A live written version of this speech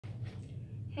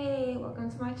Hey,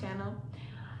 welcome to my channel.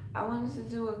 I wanted to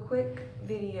do a quick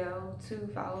video to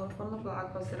follow up on the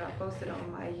blog post that I posted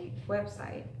on my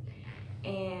website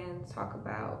and talk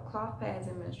about cloth pads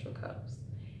and menstrual cups.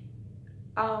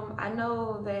 I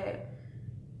know that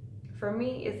for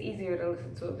me it's easier to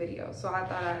listen to a video, so I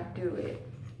thought I'd do it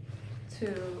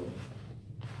to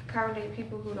accommodate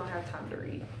people who don't have time to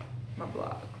read my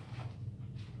blog.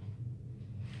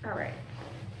 Alright,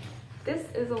 this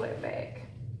is a wet bag.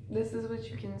 This is what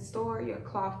you can store your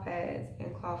cloth pads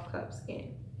and cloth cups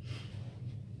in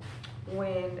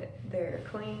when they're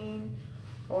clean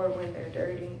or when they're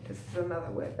dirty. This is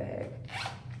another wet bag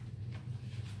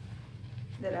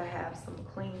that I have some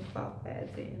clean cloth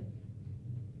pads in.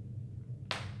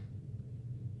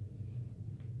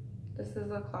 This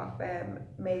is a cloth pad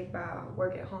made by a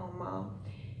work-at-home mom.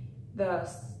 The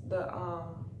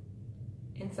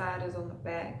inside is on the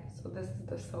back, so this is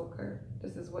the soaker.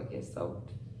 This is what gets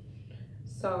soaked.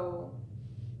 So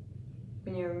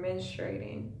when you're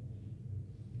menstruating,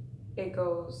 it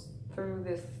goes through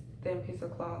this thin piece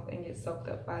of cloth and gets soaked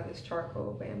up by this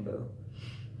charcoal bamboo.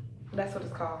 That's what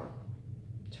it's called,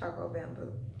 charcoal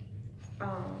bamboo.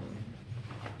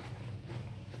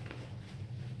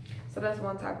 So that's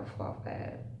one type of cloth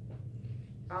pad.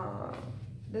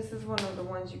 This is one of the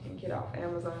ones you can get off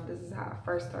Amazon. This is how I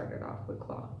first started off with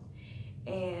cloth.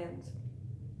 And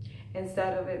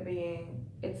instead of it being,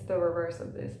 it's the reverse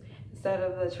of this. Instead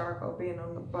of the charcoal being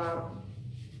on the bottom,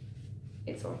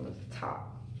 it's on the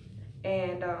top.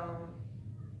 And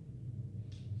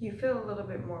you feel a little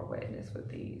bit more wetness with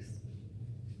these.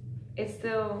 It's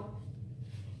still,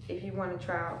 if you want to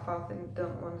try out cloth and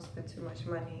don't want to spend too much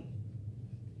money,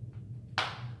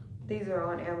 these are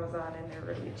on Amazon and they're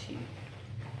really cheap.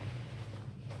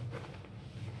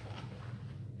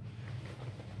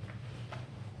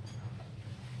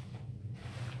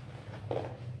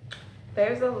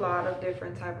 There's a lot of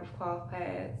different type of cloth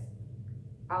pads.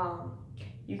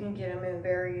 You can get them in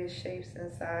various shapes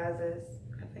and sizes.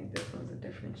 I think this one's a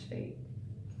different shape.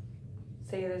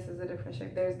 See, this is a different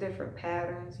shape. There's different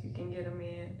patterns you can get them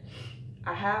in.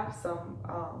 I have some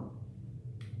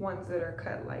ones that are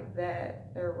cut like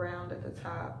that. They're round at the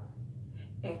top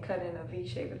and cut in a V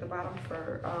shape at the bottom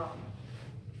for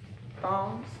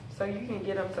thongs. So you can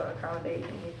get them to accommodate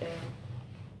anything.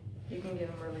 You can get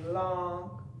them really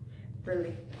long,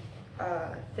 really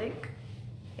thick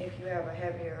if you have a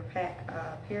heavier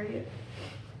period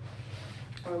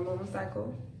or moon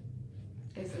cycle.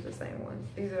 These are the same ones.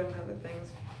 These are another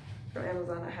things from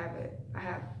Amazon.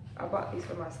 I bought these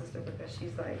for my sister because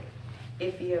she's like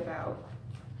iffy about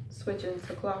switching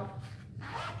to cloth,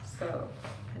 so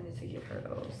I need to give her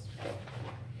those.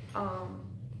 I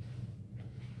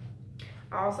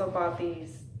also bought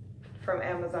these from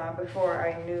Amazon before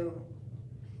I knew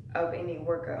of any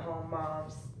work-at-home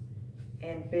moms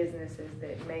and businesses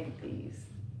that made these.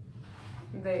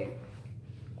 They,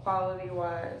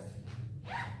 quality-wise,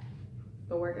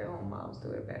 the work-at-home moms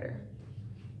do it better.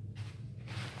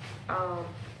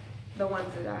 The ones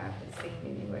that I haven't seen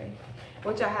anyway,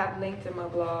 which I have linked in my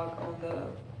blog on the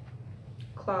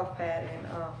cloth pad and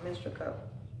menstrual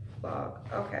cup blog.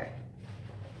 Okay.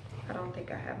 I don't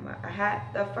think I have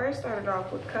I first started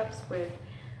off with cups with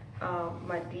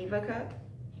my Diva cup,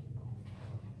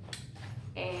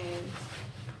 and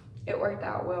it worked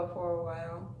out well for a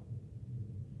while.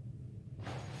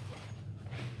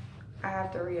 I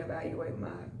have to reevaluate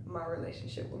my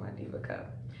relationship with my Diva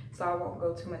cup, so I won't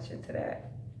go too much into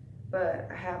that. But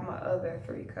I have my other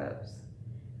 3 cups.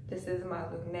 This is my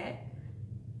lunette.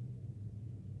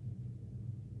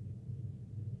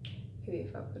 Maybe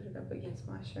if I put it up against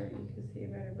my shirt, you can see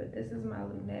it better. But this is my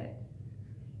lunette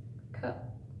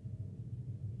cup.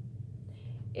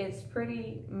 It's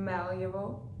pretty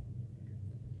malleable.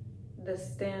 The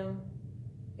stem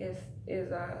is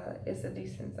a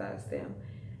decent sized stem,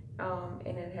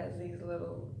 and it has these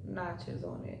little notches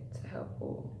on it to help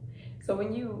pull. So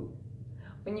when you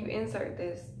insert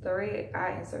this, the way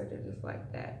I inserted is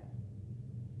like that.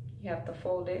 You have to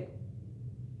fold it,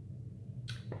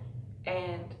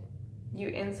 and you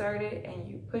insert it and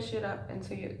you push it up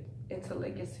until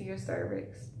it gets to your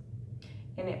cervix,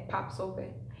 and it pops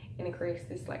open and it creates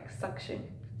this like suction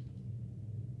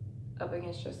up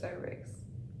against your cervix.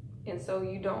 And so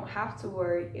you don't have to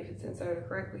worry if it's inserted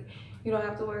correctly. You don't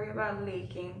have to worry about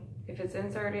leaking if it's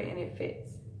inserted and it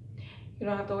fits. You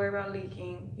don't have to worry about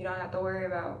leaking. You don't have to worry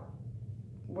about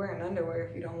wearing underwear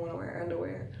if you don't want to wear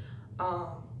underwear.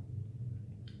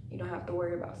 You don't have to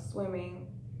worry about swimming.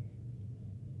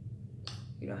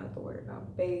 You don't have to worry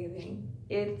about bathing.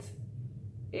 It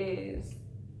is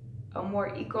a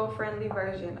more eco-friendly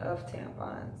version of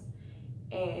tampons,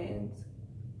 and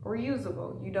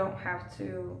reusable. You don't have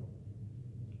to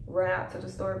run out to the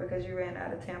store because you ran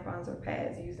out of tampons or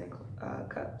pads using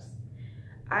cups.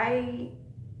 I'm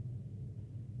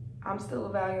still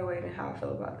evaluating how I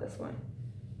feel about this one.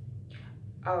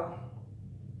 Oh,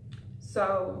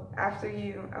 so after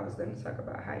I was going to talk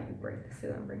about how you break the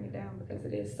seal and bring it down because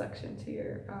it is suction to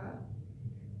your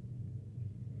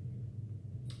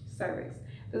cervix.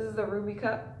 This is the ruby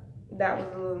cup. That was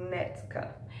the lunette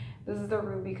cup. This is the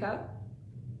ruby cup.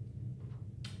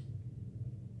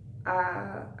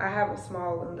 I have a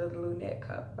small in the lunette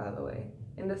cup, by the way,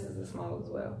 and this is the small as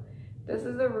well. This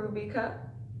is the ruby cup.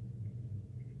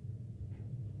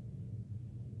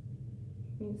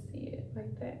 You see it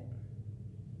like that.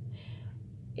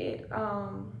 It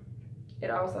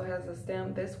also has a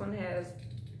stem. This one has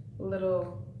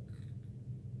little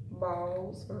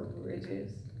balls or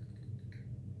ridges,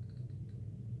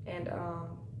 and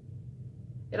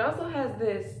it also has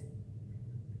this.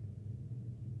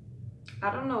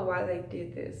 I don't know why they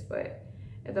did this, but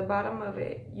at the bottom of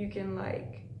it, you can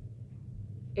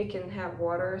it can have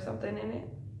water or something in it.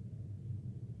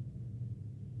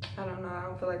 I don't know, I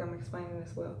don't feel like I'm explaining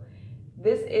this well.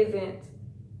 This isn't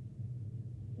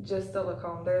just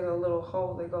silicone. There's a little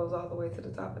hole that goes all the way to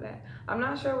the top of that. I'm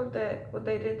not sure what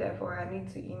they did that for. I need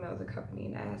to email the company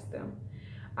and ask them.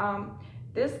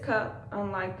 This cup,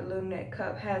 unlike the lunette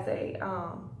cup, has a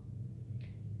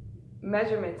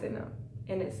measurements in them.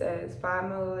 And it says 5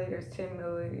 milliliters, 10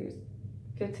 milliliters,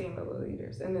 15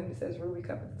 milliliters, and then it says ruby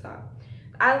cup at the top.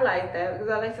 I like that because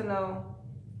I like to know,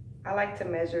 I like to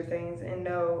measure things and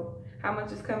know how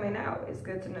much is coming out. It's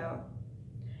good to know.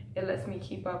 It lets me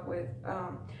keep up with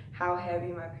how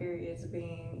heavy my period's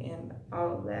being and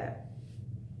all of that.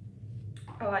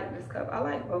 I like this cup. I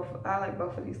like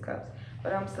both of these cups,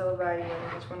 but I'm still evaluating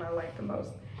which one I like the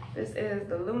most. This is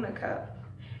the Luna cup,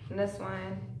 and this is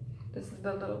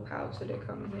the little pouch that it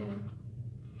comes in.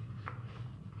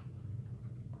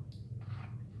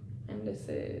 And this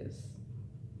is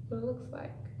what it looks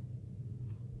like.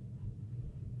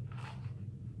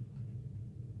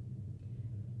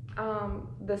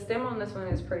 The stem on this one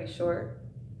is pretty short.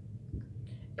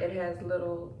 It has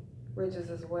little ridges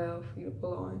as well for you to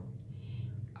pull on.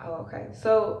 Oh, okay.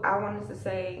 So I wanted to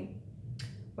say,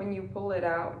 when you pull it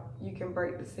out, you can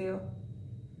break the seal.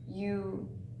 You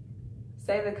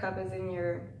say the cup is in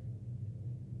your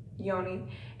yoni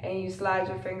and you slide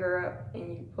your finger up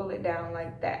and you pull it down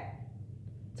like that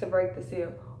to break the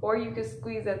seal. Or you can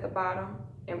squeeze at the bottom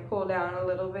and pull down a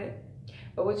little bit.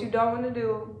 But what you don't want to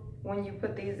do when you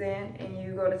put these in and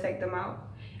you go to take them out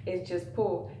is just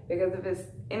pull. Because if it's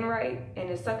in right and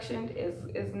it's suctioned,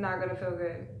 it's not going to feel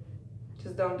good.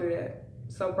 Just don't do that.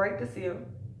 So break the seal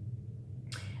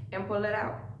and pull it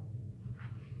out.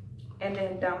 And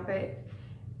then dump it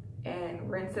and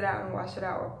rinse it out and wash it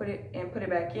out, or put it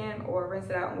back in, or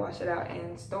rinse it out and wash it out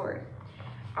and store it.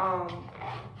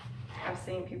 I've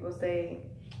seen people say,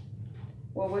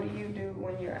 well, what do you do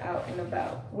when you're out and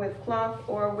about? With cloth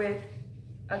or with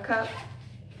a cup?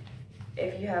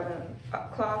 If you have a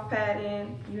cloth pad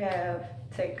in, you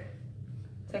take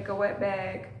a wet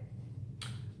bag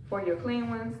for your clean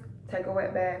ones, take a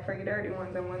wet bag for your dirty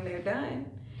ones, and when they're done,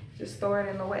 just store it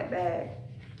in the wet bag.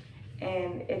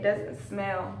 And it doesn't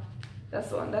smell.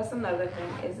 That's another thing,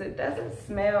 is it doesn't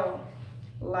smell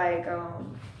like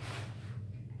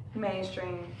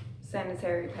mainstream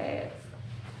sanitary pads.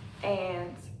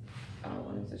 And I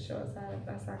wanted to show us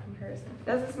that's our comparison. It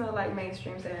doesn't smell like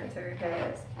mainstream sanitary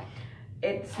pads.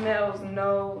 It smells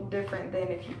no different than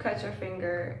if you cut your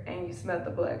finger and you smell the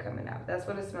blood coming out. That's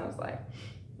what it smells like.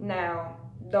 Now,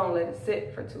 don't let it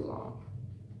sit for too long.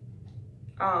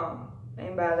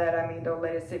 And by that I mean don't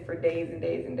let it sit for days and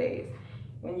days and days.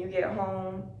 When you get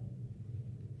home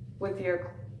with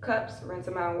your cups, rinse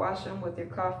them out and wash them. With your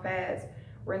cloth pads,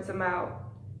 rinse them out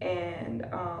and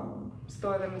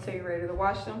store them until you're ready to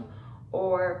wash them.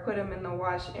 Or put them in the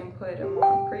wash and put them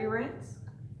on pre-rinse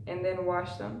and then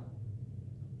wash them.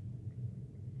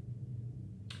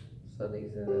 So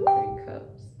these are the 3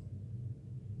 cups.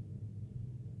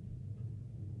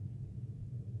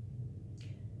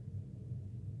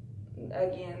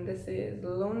 Again, this is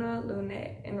Luna,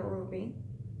 Lunette, and Ruby.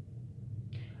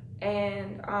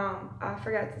 And I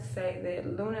forgot to say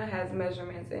that Luna has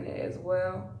measurements in it as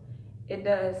well. It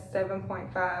does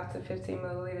 7.5 to 15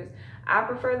 milliliters. I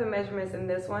prefer the measurements in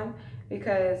this one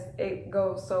because it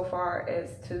goes so far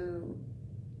as to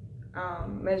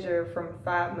measure from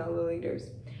 5 milliliters.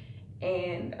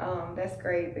 And that's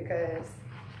great because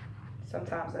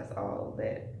sometimes that's all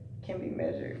that can be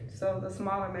measured. So the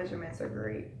smaller measurements are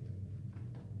great.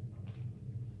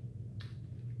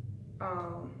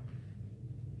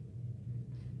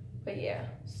 But yeah,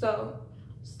 so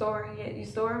storing it, you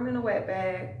store them in a wet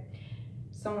bag.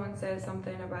 Someone said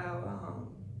something about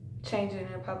changing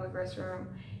in a public restroom.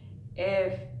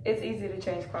 If it's easy to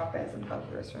change cloth pads in a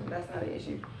public restroom, that's not an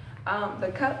issue.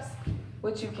 The cups,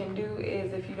 what you can do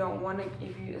is if you don't want to,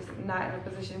 if you're not in a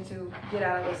position to get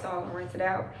out of the stall and rinse it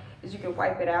out, is you can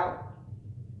wipe it out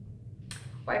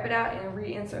and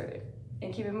reinsert it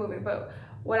and keep it moving. But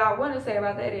what I want to say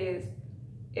about that is,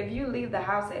 if you leave the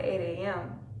house at 8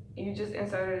 a.m. and you just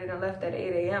inserted it and left at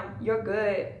 8 a.m., you're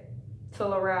good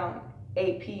till around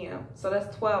 8 p.m. So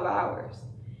that's 12 hours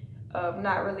of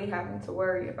not really having to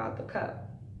worry about the cup.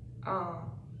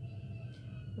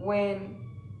 When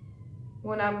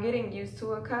I'm getting used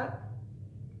to a cup,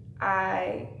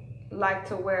 I like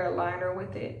to wear a liner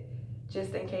with it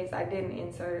just in case I didn't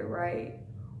insert it right,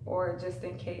 or just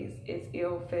in case it's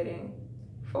ill-fitting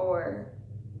for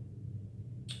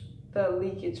the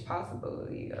leakage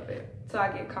possibility of it. So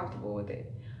I get comfortable with it.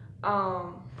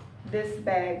 This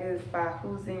bag is by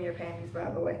Who's in Your Panties, by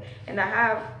the way. And I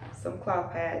have some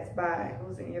cloth pads by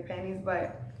Who's in Your Panties,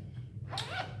 but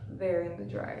they're in the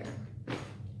dryer.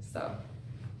 So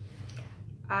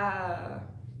I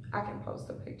can post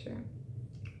a picture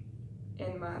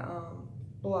in my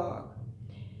blog.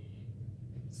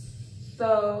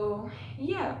 So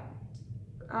yeah,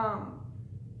 I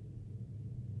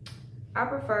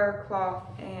prefer cloth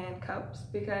and cups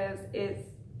because it's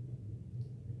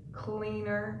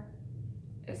cleaner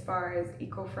as far as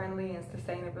eco-friendly and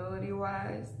sustainability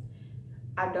wise.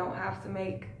 I don't have to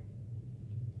make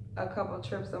a couple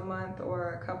trips a month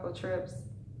or a couple trips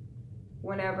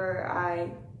whenever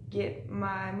I get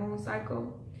my moon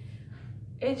cycle.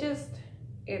 It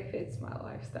fits my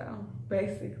lifestyle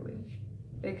basically,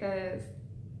 because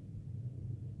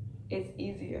it's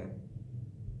easier.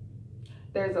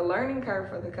 There's a learning curve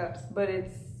for the cups, but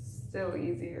it's still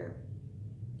easier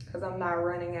because I'm not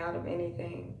running out of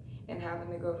anything and having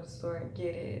to go to the store and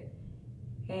get it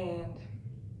and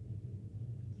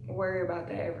worry about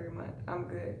that every month. I'm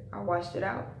good. I washed it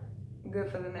out. I'm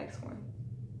good for the next one.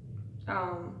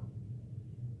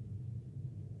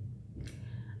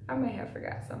 I may have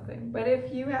forgot something, but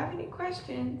if you have any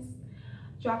questions,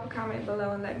 drop a comment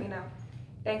below and let me know.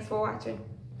 Thanks for watching.